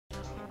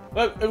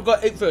Wait, we've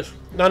got to eat first.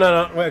 No,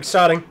 no, no. We're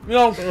starting.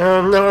 No.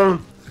 No.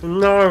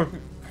 No.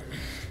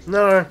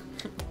 No.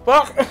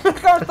 Fuck!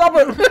 Can't stop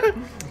it!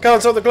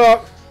 Can't stop the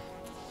clock.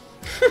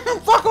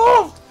 Fuck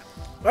off!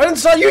 I didn't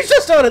start. You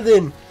just started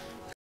then.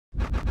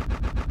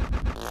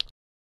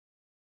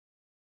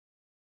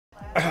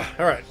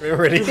 Alright, we're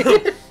ready.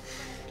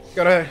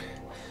 Gotta.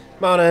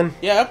 Come on in.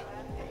 Yeah.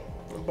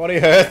 My body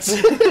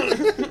hurts.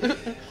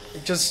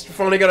 Just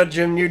finally got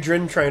a new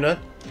drum trainer.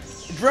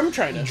 Drum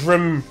trainer?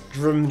 Drum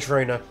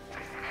trainer.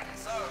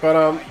 But,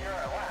 oh,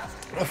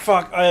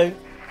 fuck, they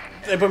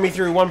put me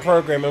through one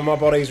program and my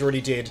body's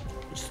already dead.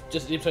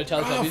 Just an episode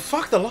of Teletubbies? Oh,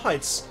 fuck the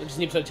lights. Just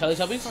an episode of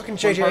Teletubbies? Fucking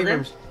J.J.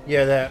 Abrams.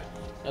 Yeah, that.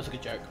 That's a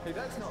good joke. Hey,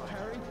 that's not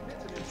Harry.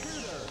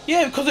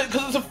 Yeah, because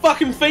it's a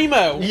fucking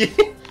female. Yeah.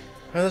 Oh,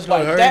 that's not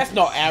Like, Harry. that's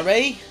not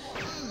Harry.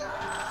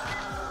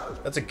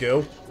 That's a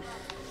girl.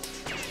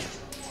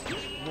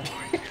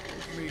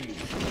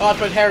 Oh, I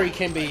suppose Harry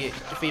can be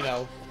a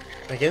female.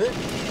 I get it?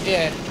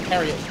 Yeah,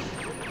 Harriet.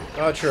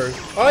 Oh, true.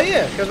 Oh,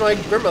 yeah, because my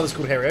grandmother's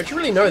called Harry. I should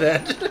really know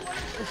that.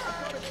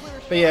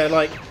 But yeah,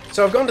 like,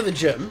 so I've gone to the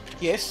gym.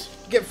 Yes.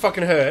 Get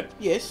fucking hurt.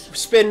 Yes.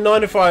 Spend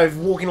 9 to 5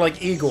 walking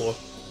like Igor.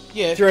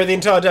 Yeah. Throughout the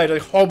entire day,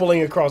 like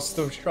hobbling across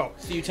the shop.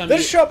 So you tell me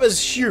this shop is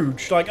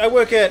huge. Like, I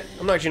work at...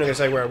 I'm not actually not going to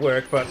say where I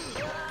work, but...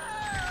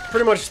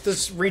 Pretty much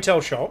this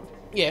retail shop.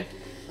 Yeah.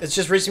 It's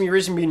just recently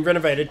been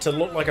renovated to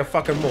look like a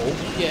fucking mall.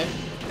 Yeah.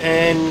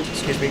 And...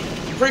 Excuse me.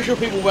 I'm pretty sure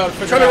people will be able to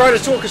figure Trying out...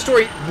 to write a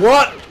story.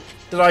 What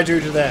did I do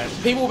to that?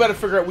 People will be able to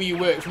figure out where you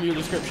work from your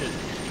description.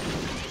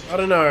 I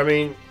don't know, I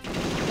mean...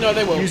 No,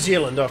 they will. New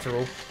Zealand, after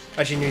all.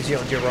 Actually, New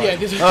Zealand, you're right. Yeah,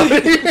 there's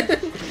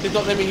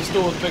not that many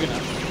stores big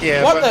enough.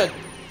 Yeah, What but... the...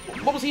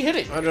 What was he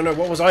hitting? I don't know,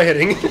 what was I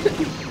hitting?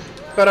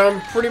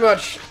 But, pretty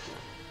much...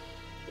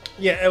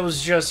 Yeah, it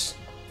was just...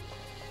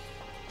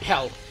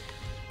 Hell.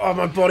 Oh,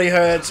 my body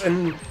hurts,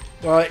 and,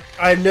 like,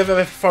 I've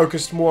never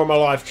focused more in my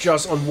life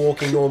just on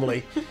walking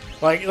normally.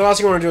 Like, the last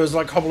thing I want to do is,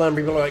 like, hobble down and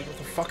be like, what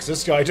the fuck is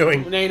this guy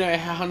doing? Now you know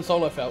how Han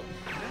Solo felt.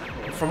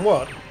 From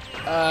what?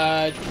 You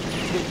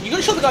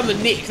gotta shot the guy in the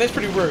neck, that's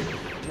pretty rude.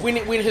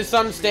 When his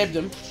son stabbed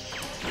him,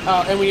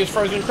 and when he was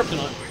frozen in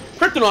kryptonite.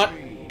 Kryptonite?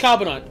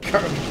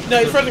 Carbonite. No,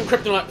 he was frozen in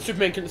kryptonite,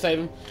 Superman couldn't save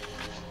him.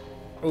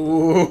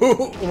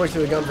 Ooh, almost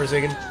threw the gun for a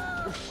second.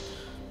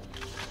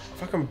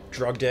 Fucking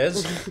drugged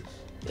as.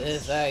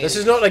 This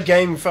is not a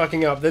game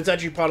fucking up. That's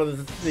actually part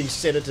of the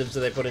sedatives that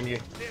they put in you.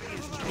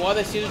 Why are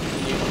they sedatives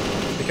in you?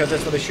 Because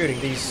that's what they're shooting.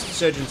 These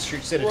surgeons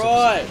shoot sedatives.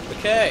 Right,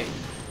 okay.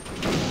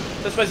 So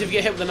I suppose if you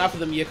get hit with enough of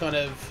them, you kind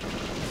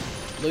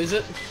of lose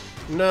it?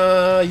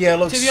 Nah, yeah,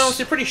 looks... To be honest,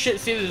 they're pretty shit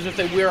sedatives if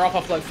they wear off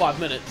after like 5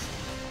 minutes.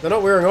 They're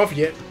not wearing off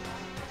yet.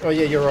 Oh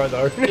yeah, you're right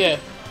though. Yeah.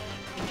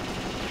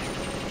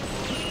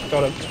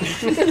 Got him.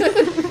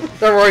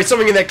 Don't worry,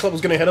 something in that clip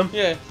was gonna hit him.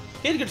 Yeah.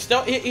 He had a good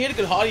he had a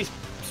good hiding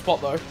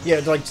spot though. Yeah,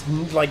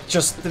 like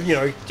just, you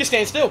know... Just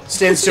stand still.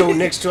 Stand still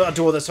next to a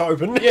door that's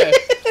open. Yeah.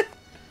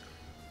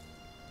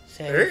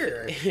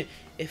 So,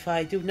 if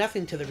I do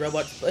nothing to the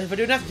robot, if I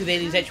do nothing to the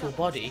alien's actual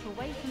body,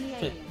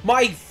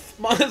 my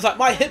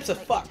hips are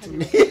fucked.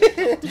 Look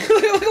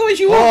at what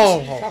she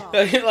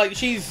wants. Like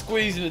she's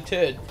squeezing a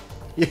turd.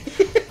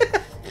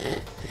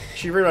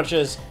 She very much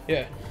is.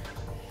 Yeah.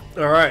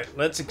 All right,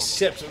 let's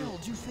accept.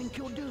 What do you think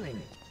you're doing?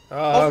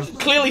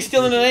 Clearly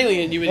stealing an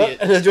alien, you idiot.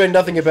 And they're doing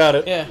nothing about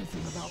it. Yeah.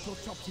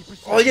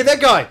 Oh yeah, that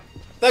guy.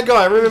 That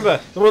guy. I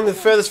remember the one the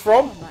furthest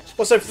from.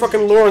 What's that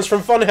fucking Lawrence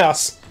from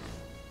Funhouse?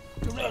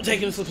 I'm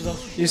taking the slippers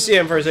off. You see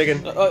him for a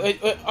second.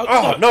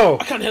 Oh no!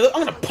 I can't handle it.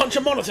 I'm gonna punch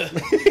a monitor.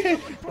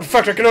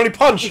 Fuck! I can only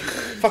punch.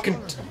 Fucking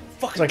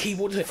like,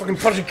 keyboard. Fucking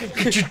punch.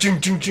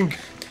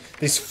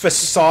 These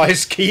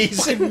fist-sized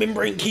keys. Fucking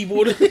membrane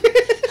keyboard.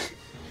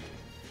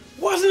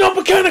 Why is it not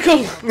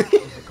mechanical?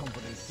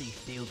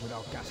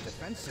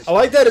 I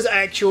like that as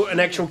an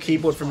actual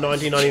keyboard from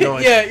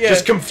 1999. Yeah.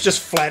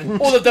 Just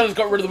flattened. All they've done is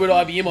got rid of the word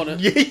IBM on it.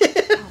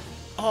 Yeah.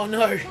 Oh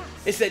no,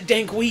 it's that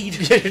dank weed.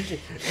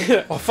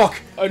 Oh fuck,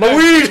 oh, my no.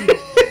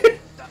 weed!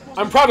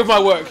 I'm proud of my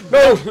work.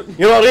 No,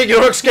 you're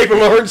not escaping,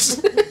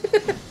 Lawrence.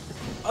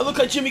 I look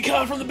like Jimmy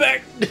Carr from the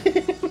back.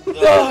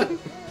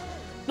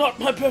 Not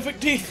my perfect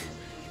teeth.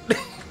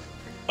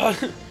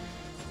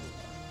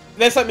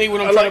 That's like me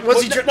when I'm trying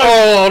to...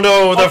 Oh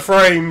no, the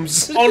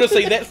frames.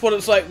 Honestly, that's what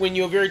it's like when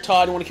you're very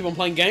tired and want to keep on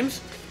playing games.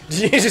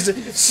 You're just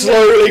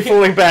slowly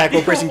falling back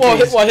or pressing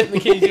keys. While hitting the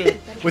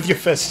keys. With your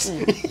fists.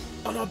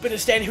 Oh no, I better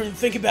stand here and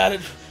think about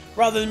it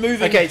rather than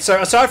moving. Okay, so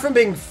aside from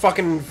being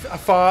fucking a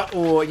fart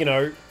or, you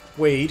know,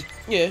 weed.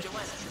 Yeah.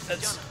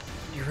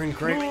 You're in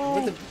great...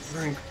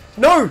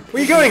 No! Where are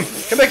you going?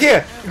 Come back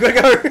here! You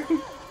gotta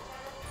go!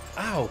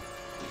 Ow.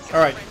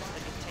 Alright.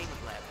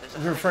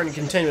 We're referring to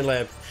containment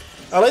lab.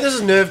 Like this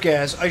is nerve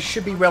gas. I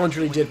should be well and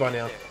truly dead by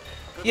now.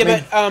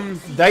 Yeah, I mean,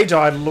 but they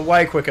died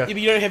way quicker. Yeah, but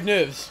you don't have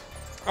nerves.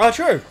 Oh,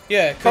 true.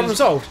 Yeah. Problem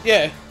solved.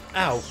 Yeah.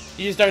 Ow.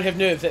 You just don't have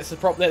nerves. That's the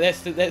problem. That's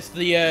the.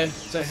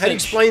 So how do you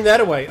explain that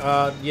away?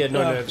 Yeah,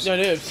 no nerves. No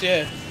nerves.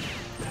 Yeah.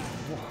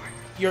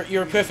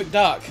 You're a perfect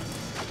dark.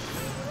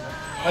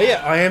 Oh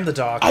yeah, I am the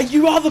dark.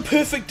 You are the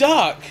perfect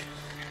dark.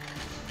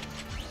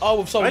 oh,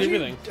 we've solved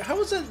everything. How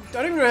was it? I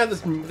don't even know how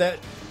that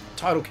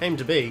title came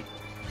to be.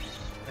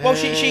 Well,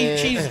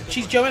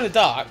 she's Joanna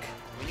Dark.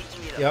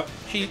 Yep.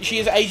 She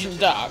is Agent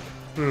Dark.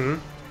 Mm-hmm.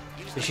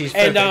 So she's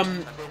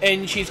perfect.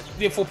 And she's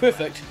therefore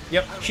perfect.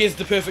 Yep. She is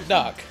the perfect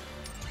Dark.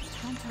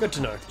 Good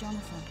to know.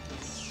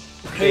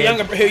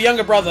 Her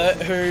younger brother,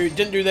 who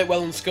didn't do that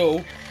well in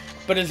school,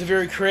 but is a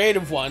very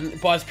creative one,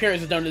 by his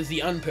parents is known as the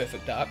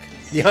Unperfect Dark.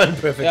 The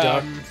Unperfect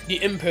Dark.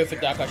 The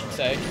Imperfect Dark, I should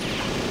say.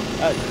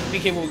 Be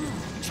careful,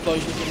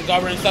 explosions. There's a guy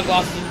wearing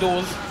sunglasses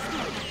indoors.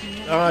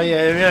 Oh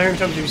yeah, I mean, how many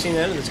times have you seen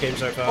that in this game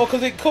so far? Oh,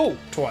 because they're cool.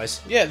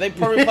 Twice. Yeah, they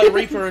probably play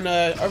Reaper in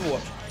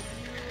Overwatch.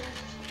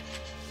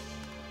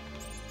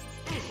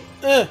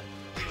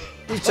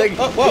 He's taking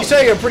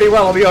it pretty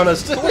well, I'll be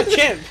honest. What a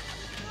champ.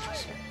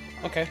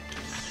 Okay.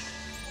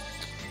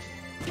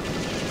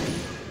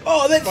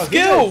 Oh, that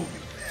skill!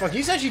 Fuck,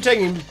 he's actually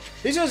taking...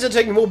 These guys are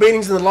taking more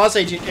beatings than the last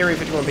Area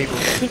 51 people.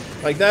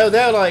 Like,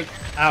 they're like,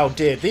 ow,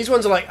 dead. These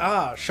ones are like,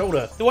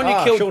 shoulder. The one you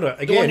killed, shoulder,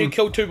 again. The one you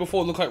killed two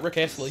before looked like Rick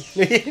Astley.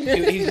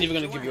 He's never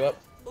going to give you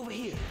up. Over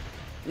here.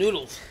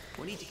 Noodles.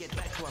 We need to get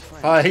back to our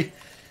friend.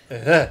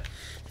 Hi.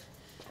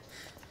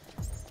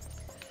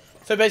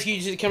 So basically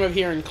you just come over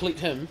here and collect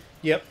him.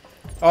 Yep.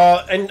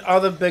 And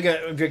other bigger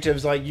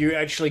objectives, like, you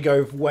actually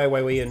go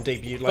way in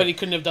deep. You, like, but he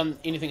couldn't have done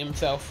anything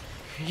himself.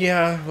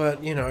 Yeah,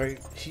 but, you know,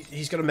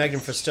 he's got a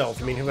Magnum for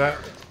stealth. I mean, oh,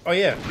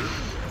 yeah.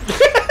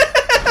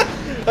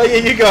 Oh, yeah,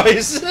 you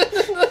guys. I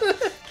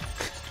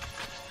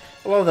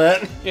love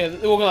that. Yeah,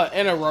 they're all like,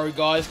 in a row,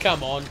 guys,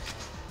 come on.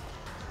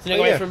 So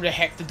now wait for him to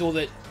hack the door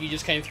that you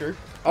just came through.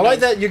 I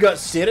like that you got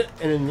set it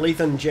and then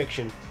lethal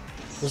injection.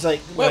 It was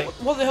like... Wait,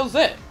 what the hell's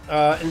that?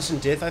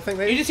 Instant death, I think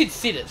that is. You just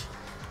said set it.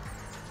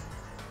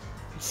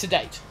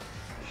 Sedate.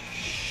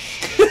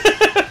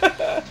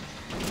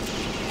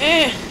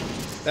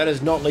 That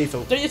is not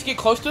lethal. Don't you just get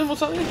close to him or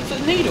something? It's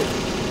a needle.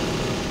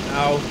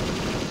 Ow.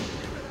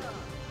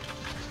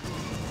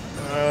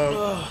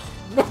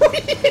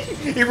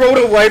 He rolled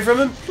away from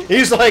him.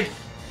 He's like,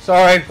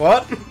 sorry,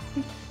 what?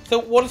 So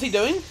what is he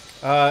doing?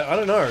 I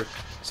don't know.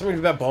 Something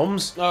about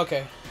bombs. Oh,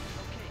 okay.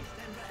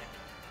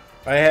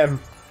 I am.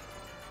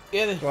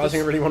 Yeah. Well, I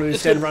think I really wanted to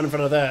stand right in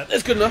front of that.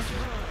 That's good enough.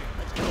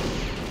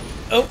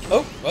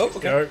 Oh, okay.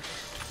 Go.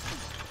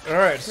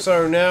 Alright,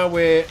 so now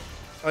we're...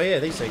 Oh yeah,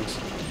 these things.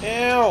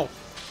 Ow!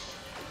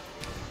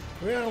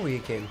 Where are we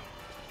again?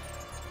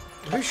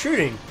 Who's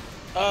shooting?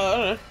 I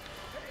don't know.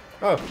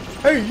 Oh,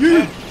 hey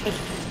you!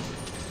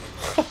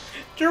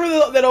 Do you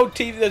remember that old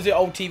TV? There's the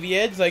old TV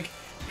ads like,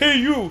 "Hey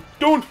you,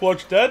 don't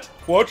watch that.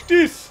 Watch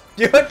this."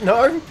 Yeah,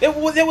 no. That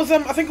was I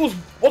think it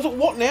was it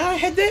What Now? I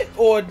had that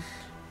or.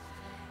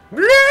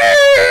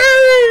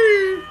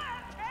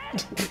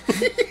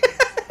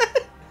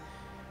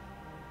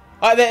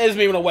 That is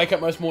me when I wake up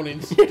most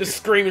mornings. Just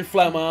scream and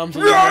flare my arms.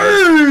 I'm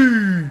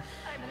alive.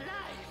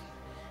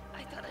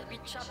 I thought I'd be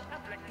chopped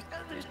up like the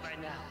others by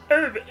now.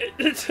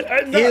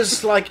 He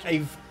is like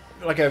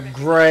a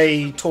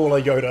grey,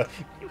 taller Yoda.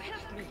 You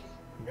helped me.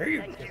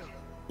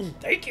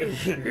 Thank you.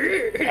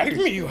 Like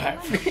me, you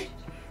have.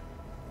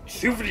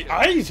 Silvery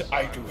eyes,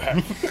 I do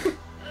have.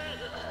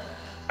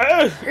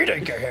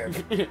 Headache I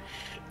have.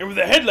 And with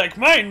a head like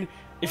mine,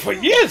 it's for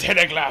years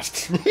headache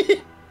lasts. I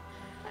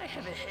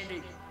have a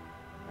headache.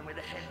 And with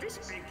a head this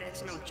big,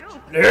 that's no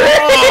joke.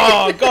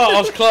 Oh, God,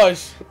 I was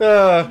close.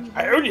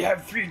 I only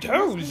have 3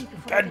 toes.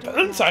 Bad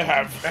balance I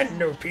have. and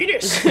no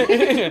penis.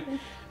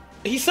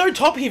 He's so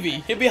top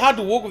heavy. It'd be hard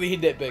to walk with a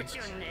head that big. What's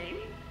your name?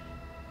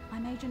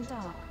 I'm Agent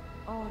Dark,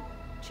 or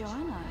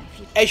Joanna, if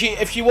you... Actually,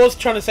 if she was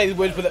trying to say the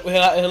words with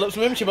her lips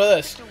moving, she'd be like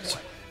this.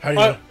 How do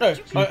you know?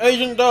 I'm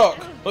Agent Dark,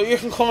 but you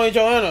can call me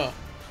Joanna.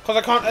 Because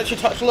I can't actually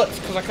touch lips,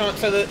 because I can't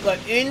say the like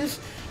ends,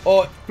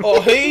 or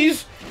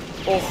he's,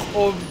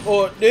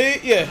 or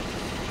yeah.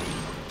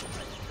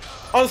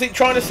 Honestly,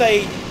 trying to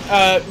say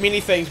many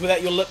things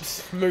without your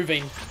lips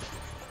moving.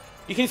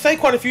 You can say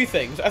quite a few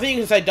things. I think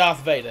you can say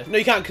Darth Vader. No,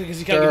 you can't because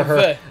you can't get a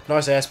fur.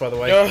 Nice ass, by the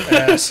way.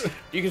 Ass.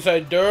 You can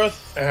say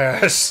Darth.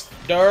 Ass.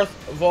 Darth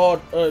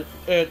Vod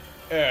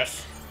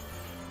ass.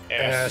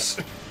 Ass.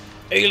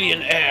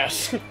 Alien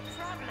ass.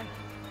 Problem.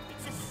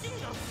 It's a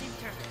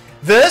single-seater.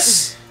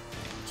 This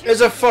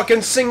is a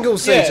fucking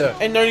single-seater.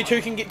 Yeah, and only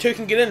two can get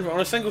in on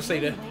a single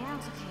seater. Way out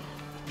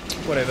of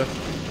here. Whatever.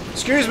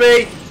 Excuse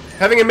me.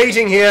 Having a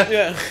meeting here.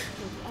 Yeah. You're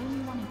the only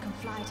one who can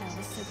fly to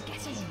this, so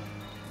get in.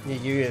 Yeah,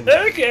 you in.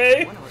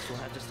 Okay. One of us will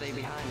have to stay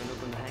behind and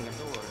open the hangar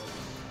doors.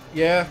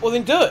 Yeah. Well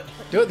then do it.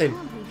 Do it I then.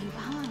 can't leave you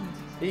behind.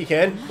 Yeah, you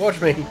can.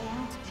 Watch me. Way out of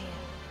here.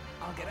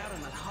 I'll get out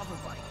on that hover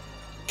bike.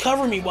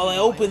 Cover me while I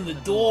open the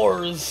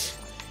doors.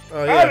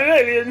 Oh I'm yeah. an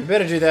alien. You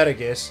better do that, I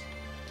guess.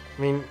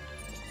 I mean.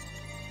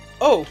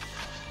 Oh,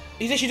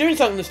 he's actually doing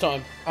something this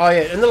time. Oh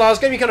yeah. In the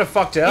last game, you kind of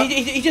fucked out.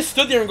 He just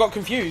stood there and got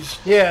confused.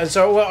 Yeah, and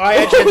so well, I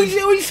actually.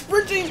 He's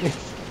sprinting.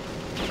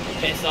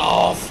 Piss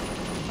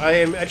off. I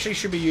am actually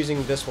should be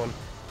using this one.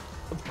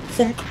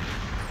 Funk.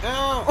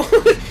 Ow.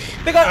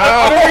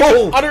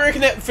 I don't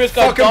reckon that first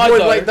guy Fucking died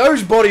point, though. like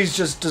those bodies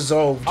just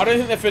dissolved. I don't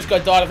think that first guy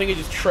died. I think he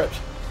just tripped.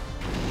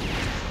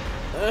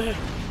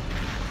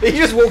 He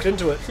just walked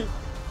into it.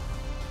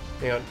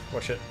 Hang on,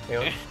 watch it. Hang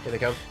on, here they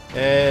come.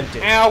 And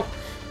dead. Ow!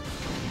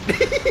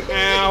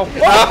 Ow!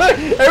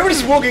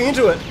 Everybody's walking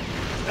into it.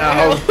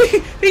 Ow.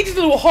 He just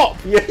a little hop.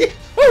 Yeah.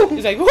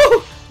 He's like,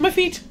 woo! My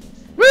feet!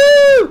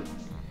 Woo!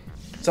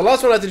 So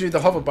last one I had to do the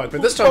hover bike,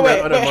 but this time Oh, wait,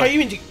 around I don't how mind.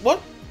 you into...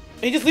 What?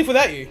 He just left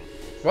without you?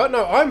 What?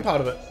 No, I'm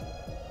part of it.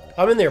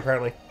 I'm in there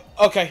apparently.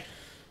 Okay.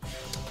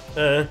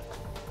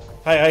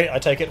 Hey, I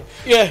take it.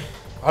 Yeah.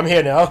 I'm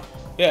here now.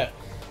 Yeah.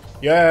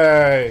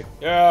 Yay!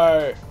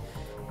 Yeah.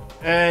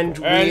 And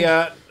we,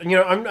 you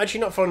know, I'm actually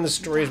not following the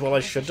story as well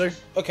as I should do.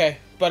 Okay,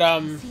 but,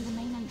 See the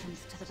main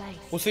entrance to the base.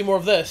 we'll see more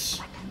of this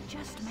I can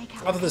just make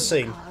out After the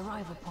scene. our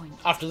arrival point.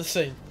 after the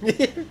scene.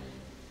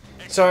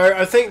 So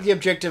I think the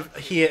objective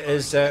here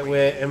is that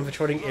we're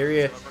infiltrating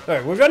area...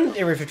 No, we've done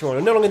Area 51.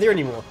 We're no longer there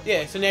anymore.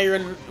 Yeah, so now you're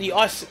in the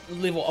ice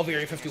level of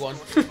Area 51.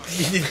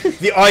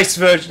 The ice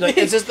version. Like,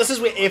 this is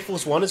where Air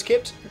Force One is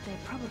kept. But they're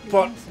probably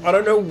But innocent. I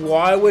don't know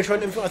why we're trying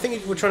to... I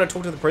think we're trying to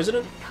talk to the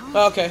president.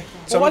 Oh, okay.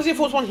 So- Well, why is Air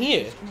Force One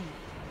here?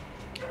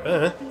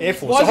 Air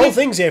Force. Why The is whole it-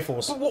 thing's Air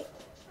Force.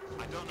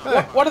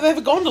 Why do they have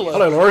a gondola?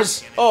 Hello,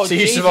 Lawrence. Oh, so you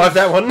Jesus. survived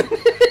that one.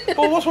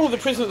 Well, what's wrong with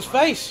the president's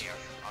face?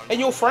 And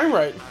your frame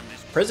rate?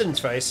 President's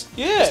face.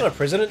 Yeah. That's not a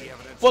president.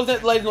 Was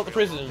that lady not the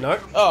president? No.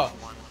 Oh.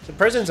 The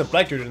president's a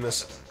black dude in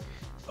this.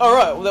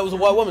 Alright, well that was a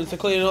white woman, so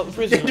clearly not the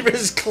president.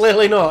 This is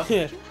clearly not.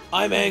 Yeah.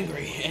 I'm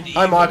angry and evil.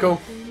 Hi, Michael.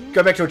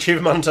 Go back to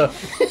Achievement Hunter.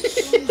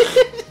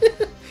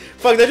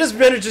 Fuck, they just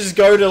managed to just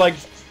go to, like,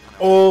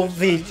 all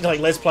the,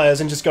 like, Let's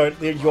Players and just go,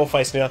 your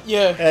face now.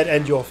 Yeah.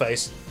 And your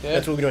face. Yeah.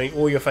 That's what we're doing,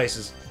 all your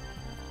faces.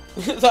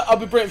 It's like, I'll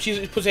be brilliant.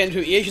 She puts her hand to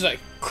her ear, she's like,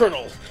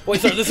 Colonel.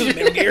 Wait, sorry, this isn't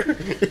Metal Gear.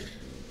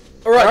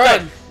 Alright, Alright.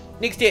 done.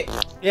 Next step.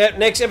 Yeah,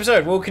 next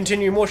episode, we'll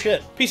continue more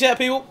shit. Peace out,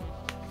 people.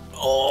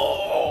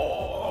 Oh.